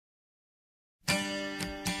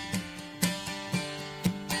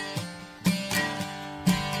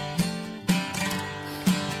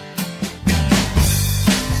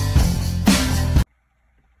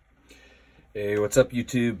Hey, what's up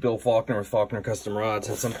YouTube? Bill Faulkner with Faulkner Custom Rods.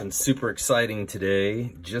 Have something super exciting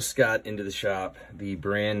today. Just got into the shop the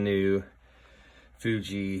brand new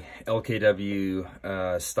Fuji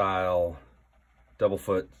LKW style double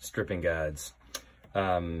foot stripping guides.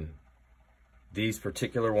 These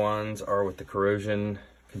particular ones are with the corrosion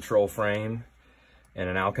control frame and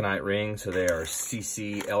an alkanite ring, so they are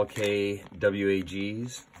CC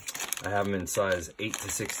LKWAGs. I have them in size 8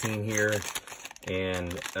 to 16 here.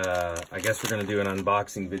 And I guess we're going to do an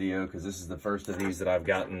unboxing video because this is the first of these that I've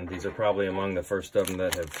gotten. These are probably among the first of them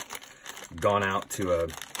that have gone out to a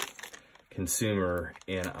consumer,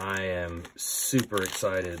 and I am super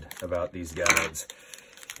excited about these guides.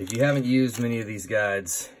 If you haven't used many of these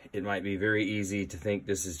guides, it might be very easy to think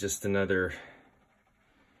this is just another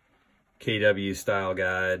KW style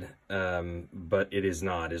guide, but it is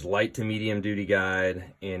not. It's light to medium duty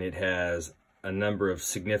guide, and it has a number of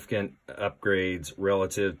significant upgrades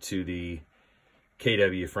relative to the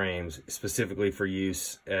KW frames, specifically for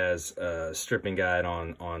use as a stripping guide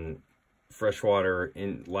on freshwater,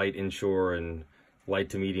 light inshore, and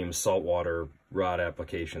light to medium saltwater rod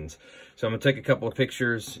applications. So I'm gonna take a couple of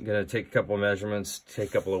pictures, I'm gonna take a couple of measurements, take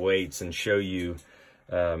a couple of weights, and show you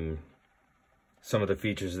some of the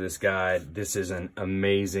features of this guide. This is an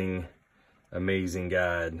amazing, amazing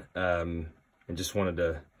guide, and just wanted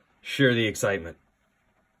to share the excitement.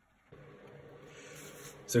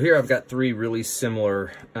 So here I've got three really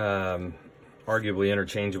similar, arguably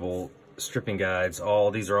interchangeable stripping guides.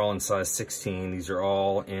 These are all in size 16. These are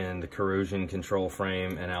all in the corrosion control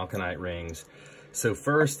frame and alkanite rings. So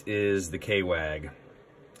first is the K-WAG,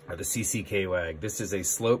 or the CC K-WAG. This is a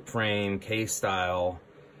slope frame K-style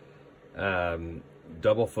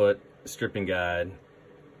double foot stripping guide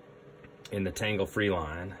in the tangle-free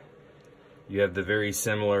line. You have the very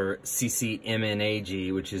similar CC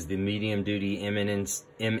MNAG, which is the medium-duty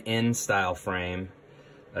MN style frame.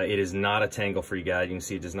 It is not a tangle-free guide. You can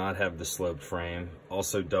see it does not have the sloped frame.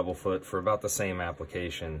 Also double foot for about the same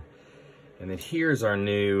application. And then here's our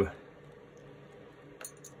the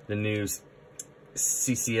new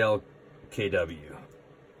CCL KW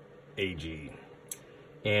AG.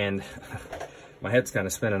 And my head's kind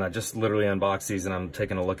of spinning. I just literally unboxed these and I'm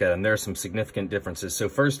taking a look at them. There are some significant differences. So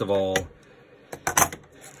first of all,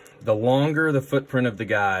 the longer the footprint of the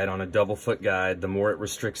guide on a double foot guide, the more it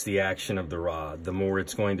restricts the action of the rod, the more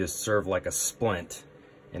it's going to serve like a splint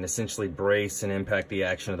and essentially brace and impact the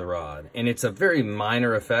action of the rod. And it's a very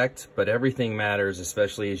minor effect, but everything matters,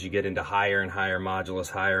 especially as you get into higher and higher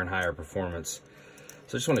modulus, higher and higher performance.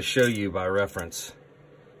 So I just want to show you by reference,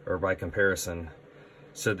 or by comparison.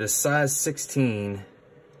 So this size 16,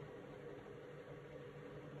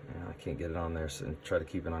 I can't get it on there, so try to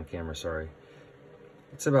keep it on camera, sorry.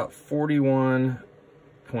 It's about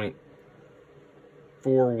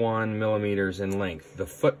 41.41 millimeters in length, the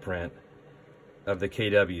footprint of the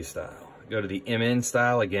KW style. Go to the MN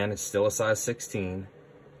style, again, it's still a size 16.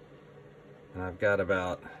 And I've got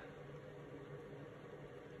about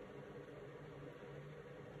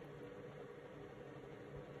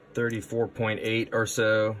 34.8 or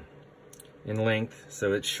so in length,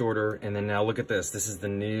 so it's shorter. And then now look at this. This is the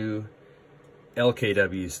new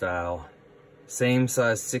LKW style. Same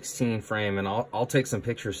size 16 frame, and I'll take some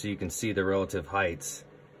pictures so you can see the relative heights.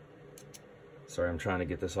 Sorry, I'm trying to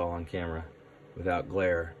get this all on camera without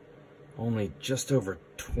glare. Only just over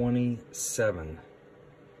 27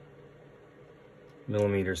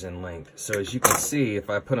 millimeters in length. So as you can see, if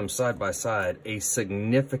I put them side by side, a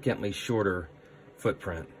significantly shorter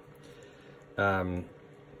footprint.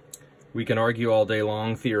 We can argue all day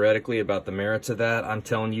long theoretically about the merits of that. I'm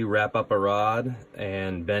telling you, wrap up a rod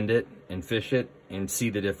and bend it and fish it and see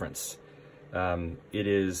the difference. It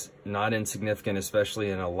is not insignificant, especially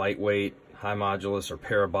in a lightweight, high modulus, or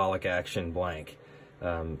parabolic action blank.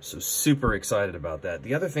 So super excited about that.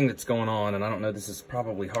 The other thing that's going on, and I don't know, this is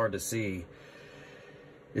probably hard to see,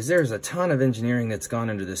 is there's a ton of engineering that's gone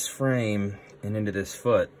into this frame and into this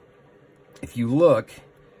foot. If you look,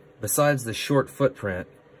 besides the short footprint,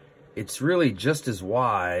 it's really just as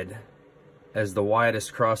wide as the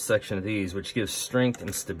widest cross section of these, which gives strength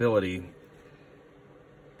and stability.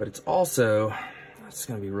 But it's also, it's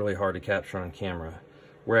going to be really hard to capture on camera.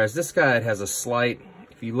 Whereas this guide has a slight,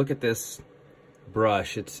 if you look at this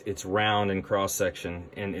brush, it's round in cross section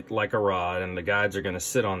and like a rod, and the guides are going to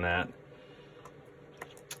sit on that.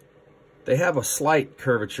 They have a slight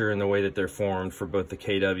curvature in the way that they're formed for both the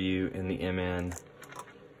KW and the MN.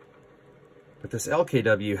 But this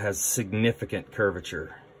LKW has significant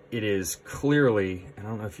curvature. It is clearly, and I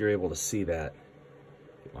don't know if you're able to see that,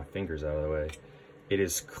 get my fingers out of the way. It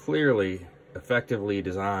is clearly, effectively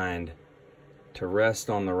designed to rest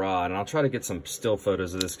on the rod. And I'll try to get some still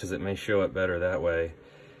photos of this because it may show up better that way.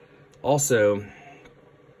 Also,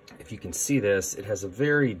 if you can see this, it has a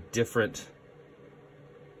very different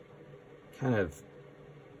kind of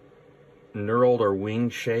knurled or wing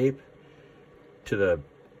shape to the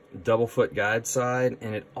double foot guide side,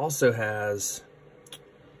 and it also has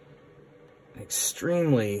an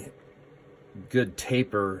extremely good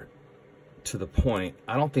taper to the point.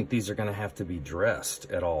 I don't think these are going to have to be dressed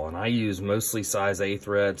at all, and I use mostly size A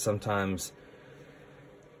thread, sometimes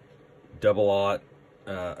double aught,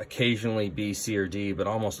 occasionally B, C, or D, but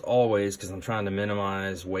almost always, because I'm trying to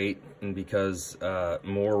minimize weight and because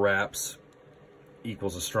more wraps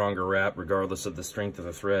equals a stronger wrap regardless of the strength of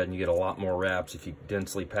the thread, and you get a lot more wraps if you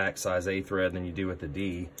densely pack size A thread than you do with the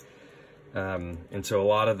D. And so a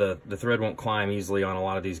lot of the thread won't climb easily on a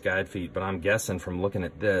lot of these guide feet, but I'm guessing from looking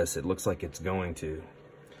at this, it looks like it's going to.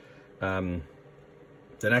 The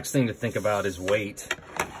next thing to think about is weight.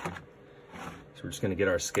 So we're just going to get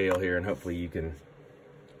our scale here, and hopefully you can.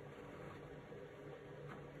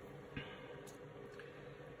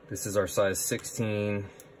 This is our size 16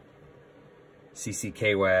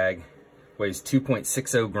 CC WAG, weighs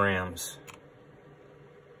 2.60 grams.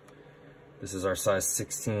 This is our size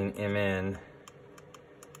 16 MN,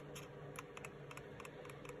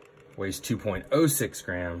 weighs 2.06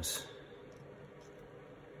 grams.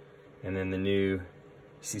 And then the new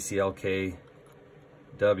CC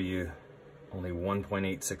LKW, only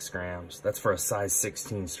 1.86 grams. That's for a size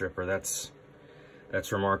 16 stripper. That's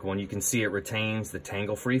remarkable. And you can see it retains the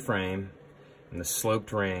tangle-free frame and the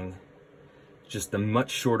sloped ring, just the much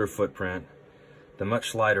shorter footprint, the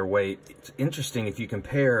much lighter weight. It's interesting if you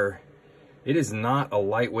compare. It is not a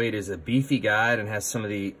lightweight, it's a beefy guide and has some of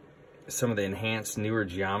the enhanced newer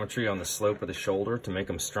geometry on the slope of the shoulder to make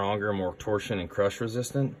them stronger, more torsion and crush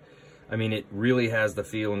resistant. I mean, it really has the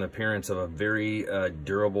feel and appearance of a very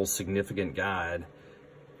durable, significant guide,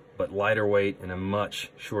 but lighter weight and a much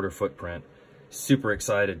shorter footprint. Super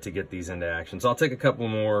excited to get these into action. So I'll take a couple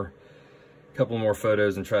more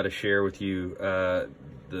photos and try to share with you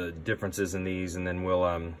the differences in these, and then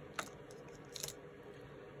we'll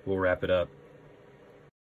wrap it up.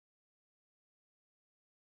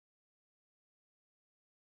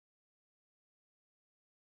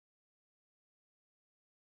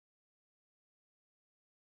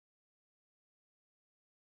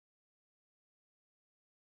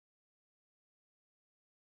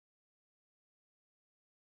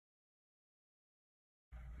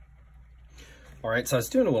 All right, so I was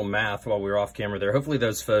doing a little math while we were off camera there. Hopefully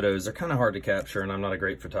those photos, they're kind of hard to capture, and I'm not a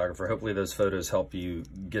great photographer. Hopefully those photos help you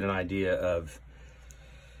get an idea of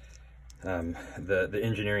the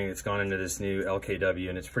engineering that's gone into this new LKW,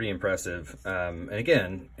 and it's pretty impressive. And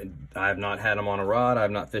again, I have not had them on a rod, I have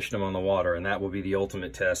not fished them on the water, and that will be the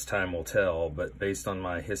ultimate test. Time will tell, but based on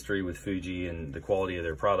my history with Fuji and the quality of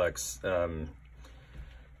their products,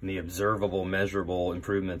 and the observable, measurable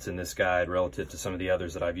improvements in this guide relative to some of the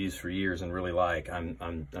others that I've used for years and really like,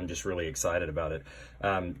 I'm just really excited about it.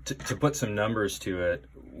 To put some numbers to it,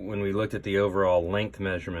 when we looked at the overall length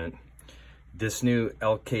measurement, this new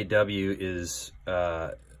LKW is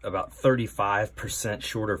about 35%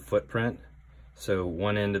 shorter footprint. So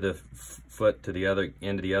one end of the foot to the other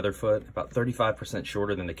end of the other foot, about 35%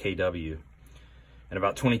 shorter than the KW, and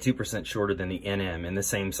about 22% shorter than the NM in the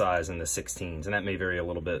same size in the 16s. And that may vary a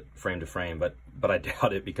little bit frame to frame, but I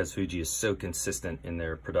doubt it because Fuji is so consistent in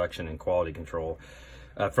their production and quality control.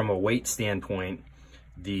 From a weight standpoint,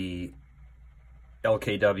 the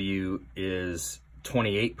LKW is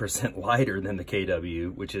 28% lighter than the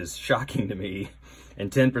KW, which is shocking to me, and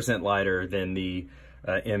 10% lighter than the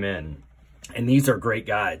MN. And these are great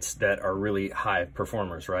guides that are really high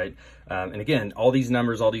performers, right? And again, all these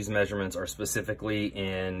numbers, all these measurements are specifically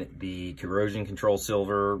in the corrosion control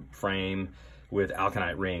silver frame with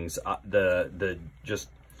alkanite rings.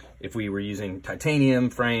 If we were using titanium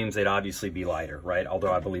frames, they'd obviously be lighter, right?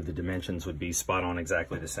 Although I believe the dimensions would be spot on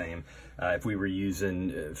exactly the same. If we were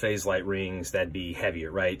using phase light rings, that'd be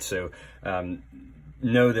heavier, right? So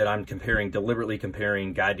know that I'm deliberately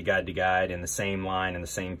comparing guide to guide to guide in the same line and the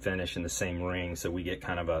same finish and the same ring, so we get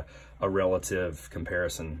kind of a relative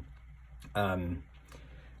comparison.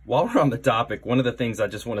 While we're on the topic, one of the things I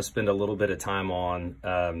just want to spend a little bit of time on,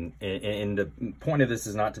 and the point of this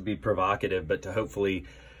is not to be provocative, but to hopefully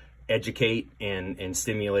educate and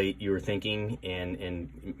stimulate your thinking,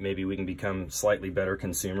 and maybe we can become slightly better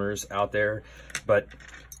consumers out there. But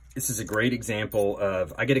this is a great example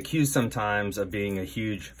of, I get accused sometimes of being a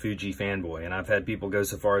huge Fuji fanboy, and I've had people go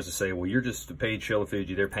so far as to say, well, you're just a paid shill of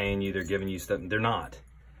Fuji, they're paying you, they're giving you stuff. They're not.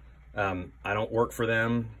 I don't work for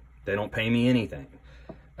them, they don't pay me anything.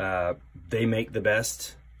 They make the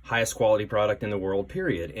best, highest quality product in the world,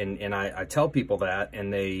 period. And I tell people that,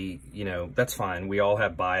 and they, you know, that's fine. We all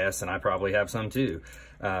have bias, and I probably have some too.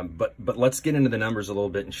 But let's get into the numbers a little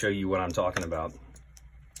bit and show you what I'm talking about.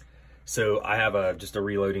 So I have just a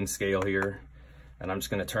reloading scale here, and I'm just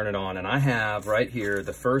going to turn it on. And I have right here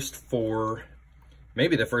the first four,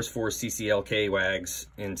 maybe the first four CCLK wags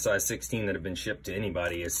in size 16 that have been shipped to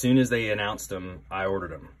anybody. As soon as they announced them, I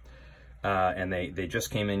ordered them. And they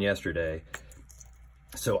just came in yesterday.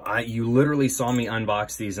 So you literally saw me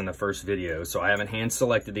unbox these in the first video. So I haven't hand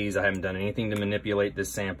selected these. I haven't done anything to manipulate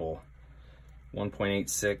this sample.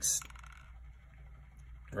 1.86,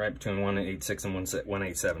 right between 1.86 and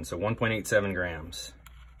 1.87. So 1.87 grams.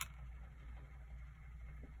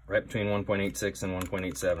 Right between 1.86 and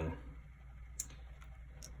 1.87.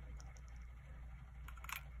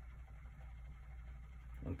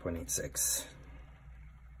 .86.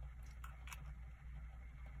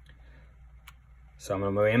 So I'm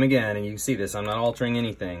going to weigh them again, and you can see this. I'm not altering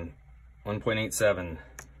anything. 1.87.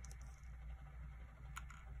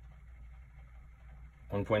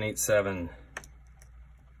 1.87.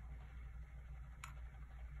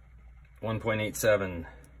 1.87.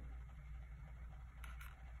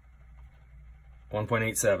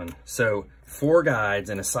 1.87. So 4 guides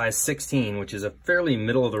in a size 16, which is a fairly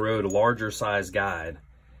middle of the road, larger size guide.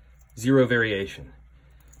 0 variation.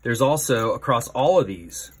 There's also, across all of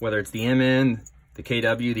these, whether it's the MN, the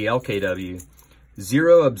KW, the LKW,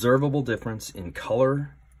 0 observable difference in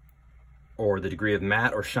color or the degree of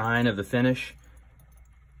matte or shine of the finish,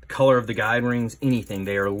 the color of the guide rings, anything.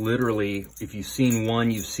 They are literally, if you've seen one,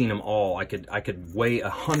 you've seen them all. I could weigh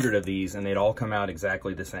 100 of these and they'd all come out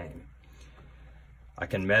exactly the same. I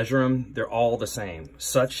can measure them. They're all the same.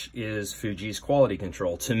 Such is Fuji's quality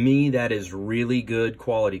control. To me, that is really good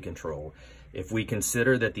quality control. If we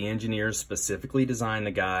consider that the engineers specifically designed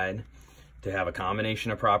the guide to have a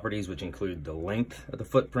combination of properties which include the length of the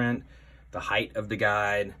footprint, the height of the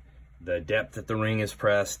guide, the depth that the ring is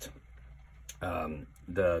pressed,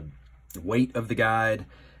 the weight of the guide,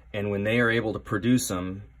 and when they are able to produce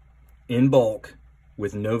them in bulk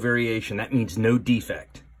with no variation, that means no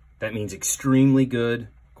defect. That means extremely good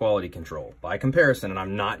quality control. By comparison, and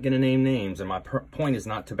I'm not going to name names, and my point is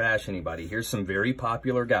not to bash anybody. Here's some very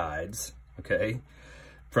popular guides, okay,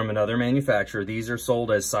 from another manufacturer. These are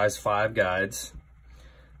sold as size 5 guides,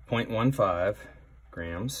 0.15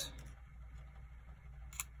 grams,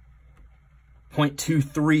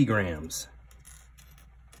 0.23 grams,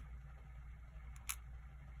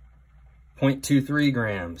 0.23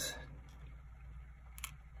 grams,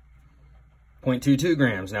 0.22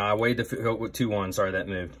 grams. Now I weighed the 0.21, sorry that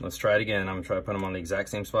moved. Let's try it again. I'm gonna try to put them on the exact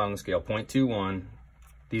same spot on the scale. 0.21.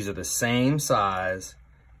 These are the same size.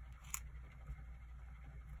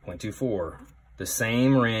 0.24. The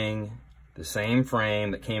same ring, the same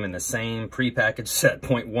frame that came in the same prepackaged set.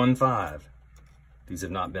 0.15. These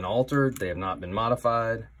have not been altered. They have not been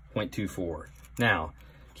modified. 0.24. Now,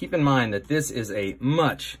 keep in mind that this is a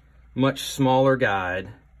much, much smaller guide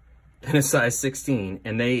than a size 16,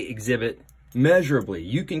 and they exhibit measurably.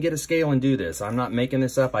 You can get a scale and do this. I'm not making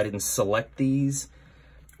this up. I didn't select these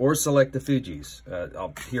or select the Fujis. I'll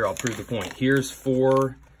prove the point. Here's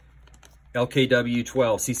 4 LKW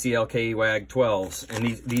 12, CCLK WAG 12s,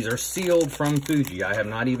 and these are sealed from Fuji. I have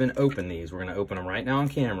not even opened these. We're going to open them right now on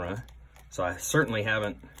camera. So I certainly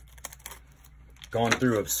haven't gone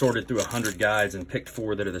through, sorted through 100 guides and picked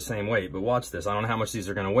 4 that are the same weight. But watch this. I don't know how much these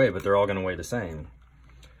are going to weigh, but they're all going to weigh the same.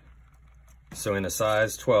 So in the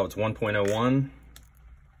size 12, it's 1.01,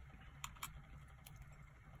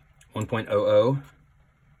 1.00,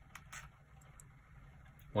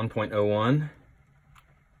 1.01,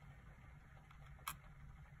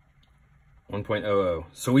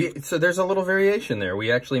 1.00. So there's a little variation there.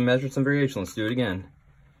 We actually measured some variation. Let's do it again.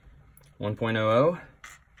 1.00,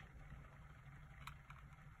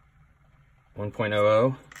 1.00.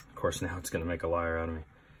 Of course, now it's going to make a liar out of me.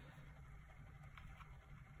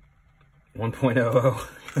 1.00.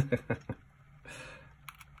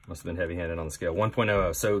 Must have been heavy-handed on the scale.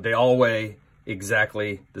 1.00. So they all weigh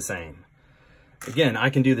exactly the same. Again, I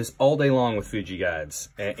can do this all day long with Fuji guides,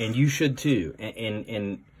 and you should too.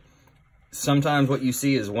 And sometimes what you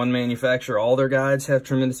see is one manufacturer, all their guides have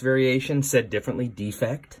tremendous variation, said differently,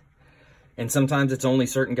 defect. And sometimes it's only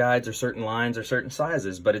certain guides or certain lines or certain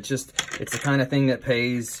sizes, but it's the kind of thing that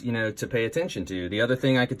pays, you know, to pay attention to. The other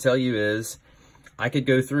thing I could tell you is, I could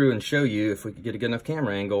go through and show you, if we could get a good enough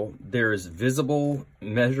camera angle, there is visible,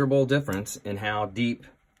 measurable difference in how deep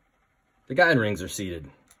the guide rings are seated.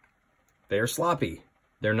 They are sloppy.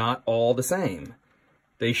 They're not all the same.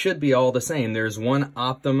 They should be all the same. There's one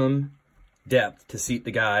optimum depth to seat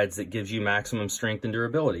the guides that gives you maximum strength and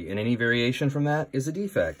durability. And any variation from that is a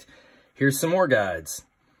defect. Here's some more guides.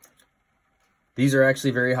 These are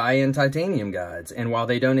actually very high-end titanium guides, and while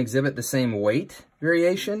they don't exhibit the same weight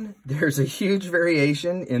variation, there's a huge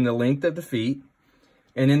variation in the length of the feet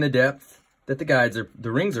and in the depth that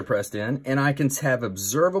the rings are pressed in, and I can have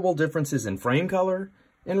observable differences in frame color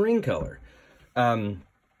and ring color.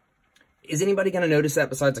 Is anybody going to notice that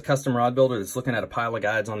besides a custom rod builder that's looking at a pile of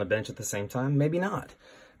guides on the bench at the same time? Maybe not.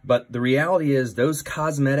 But the reality is those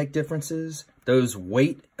cosmetic differences, those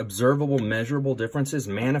weight observable measurable differences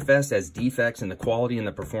manifest as defects in the quality and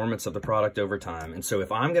the performance of the product over time. And so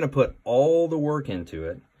if I'm going to put all the work into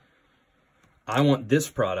it, I want this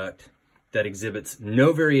product that exhibits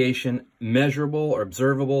no variation, measurable or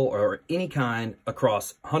observable or any kind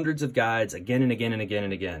across hundreds of guides again and again and again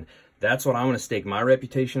and again. That's what I want to stake my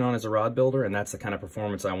reputation on as a rod builder, and that's the kind of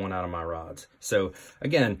performance I want out of my rods. So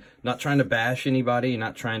again, not trying to bash anybody,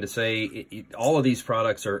 not trying to say all of these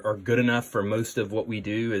products are good enough for most of what we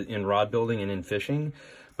do in rod building and in fishing.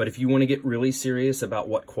 But if you want to get really serious about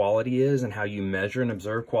what quality is and how you measure and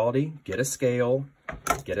observe quality, get a scale,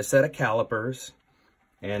 get a set of calipers,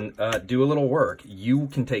 and do a little work. You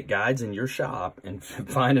can take guides in your shop and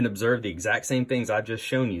find and observe the exact same things I've just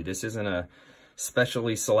shown you. This isn't a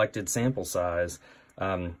specially selected sample size.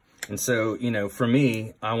 And so, you know, for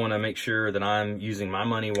me, I want to make sure that I'm using my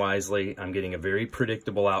money wisely. I'm getting a very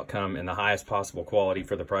predictable outcome and the highest possible quality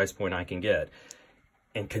for the price point I can get.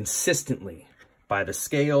 And consistently, by the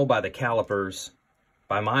scale, by the calipers,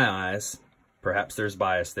 by my eyes, perhaps there's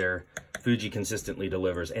bias there, Fuji consistently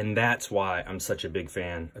delivers. And that's why I'm such a big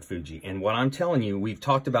fan of Fuji. And what I'm telling you, we've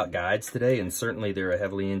talked about guides today, and certainly they're a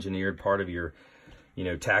heavily engineered part of your, you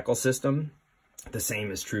know, tackle system. The same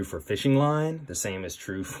is true for fishing line. The same is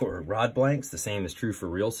true for rod blanks. The same is true for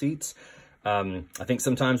reel seats. I think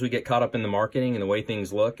sometimes we get caught up in the marketing and the way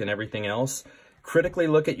things look and everything else. Critically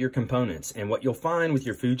look at your components. And what you'll find with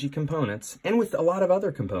your Fuji components, and with a lot of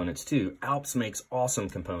other components too, Alps makes awesome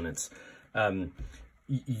components.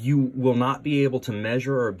 You will not be able to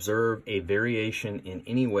measure or observe a variation in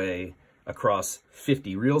any way across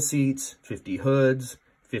 50 reel seats, 50 hoods,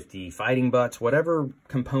 50 fighting butts, whatever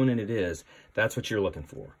component it is. That's what you're looking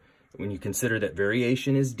for. When you consider that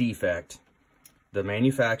variation is defect, the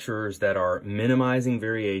manufacturers that are minimizing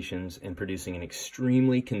variations and producing an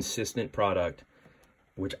extremely consistent product,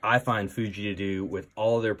 which I find Fuji to do with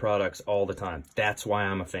all of their products all the time. That's why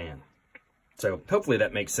I'm a fan. So hopefully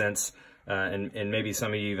that makes sense. And maybe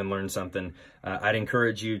some of you even learned something. I'd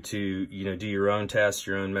encourage you to, you know, do your own tests,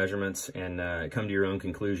 your own measurements, and come to your own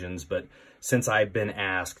conclusions. But since I've been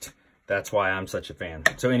asked, that's why I'm such a fan.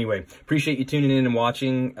 So anyway, appreciate you tuning in and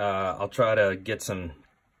watching. I'll try to get some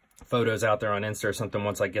photos out there on Insta or something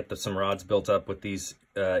once I get some rods built up with these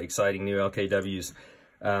exciting new LKWs.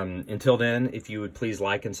 Until then, if you would please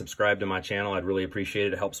like and subscribe to my channel, I'd really appreciate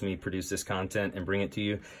it. It helps me produce this content and bring it to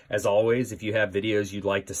you. As always, if you have videos you'd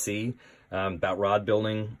like to see about rod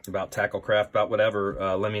building, about tackle craft, about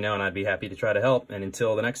whatever, let me know and I'd be happy to try to help. And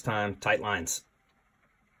until the next time, tight lines.